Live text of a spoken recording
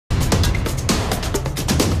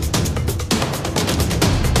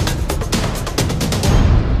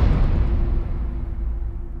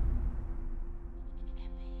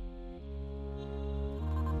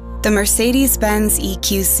the Mercedes-Benz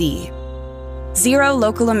EQC. Zero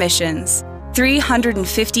local emissions,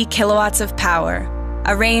 350 kilowatts of power,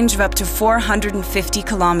 a range of up to 450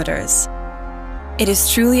 kilometers. It is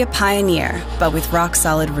truly a pioneer, but with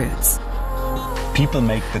rock-solid roots. People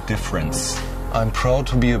make the difference. I'm proud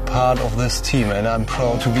to be a part of this team, and I'm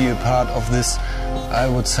proud to be a part of this, I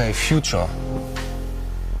would say, future.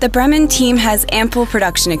 The Bremen team has ample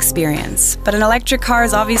production experience, but an electric car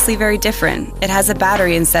is obviously very different. It has a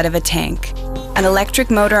battery instead of a tank, an electric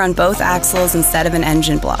motor on both axles instead of an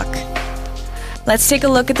engine block. Let's take a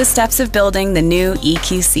look at the steps of building the new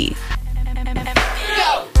EQC.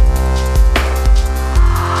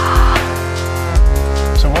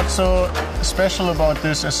 So what's so special about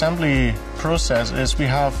this assembly process is we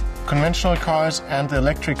have conventional cars and the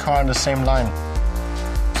electric car in the same line.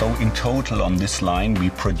 So in total on this line we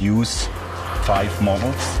produce 5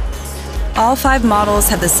 models. All 5 models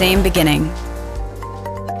have the same beginning.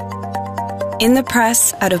 In the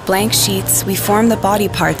press, out of blank sheets, we form the body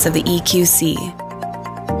parts of the EQC: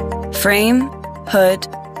 frame, hood,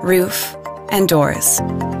 roof, and doors.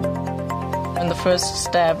 In the first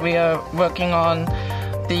step, we are working on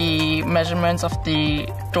the measurements of the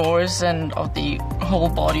doors and of the whole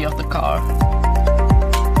body of the car.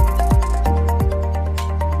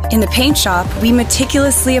 In the paint shop, we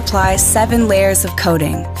meticulously apply 7 layers of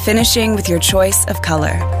coating, finishing with your choice of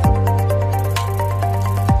color.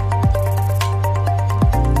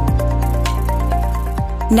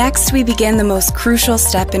 Next, we begin the most crucial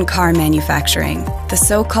step in car manufacturing, the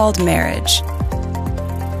so-called marriage.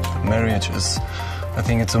 Marriage is, I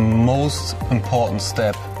think it's the most important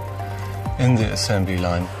step in the assembly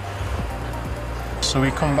line. So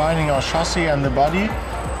we're combining our chassis and the body,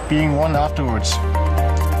 being one afterwards.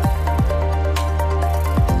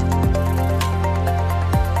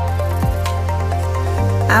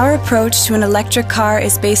 Our approach to an electric car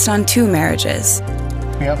is based on 2 marriages.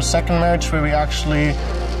 We have a second marriage where we actually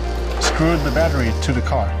screwed the battery to the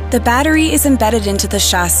car. The battery is embedded into the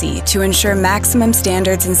chassis to ensure maximum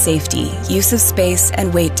standards in safety, use of space,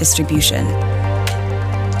 and weight distribution.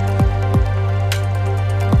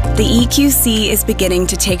 The EQC is beginning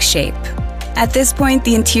to take shape. At this point,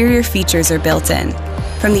 the interior features are built in,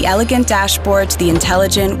 from the elegant dashboard to the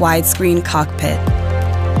intelligent widescreen cockpit.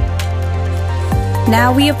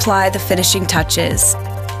 Now we apply the finishing touches.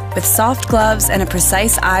 With soft gloves and a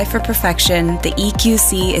precise eye for perfection, the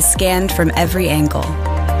EQC is scanned from every angle.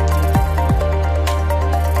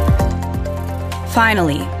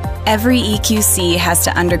 Finally, every EQC has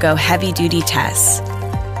to undergo heavy-duty tests.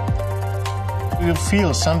 You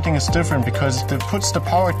feel something is different because it puts the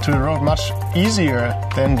power to the road much easier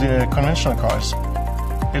than the conventional cars.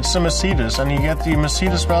 It's a Mercedes, and you get the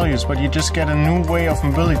Mercedes values, but you just get a new way of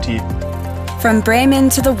mobility. From Bremen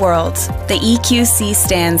to the world, the EQC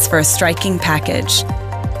stands for a striking package.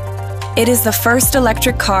 It is the first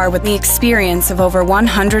electric car with the experience of over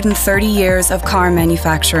 130 years of car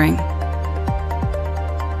manufacturing.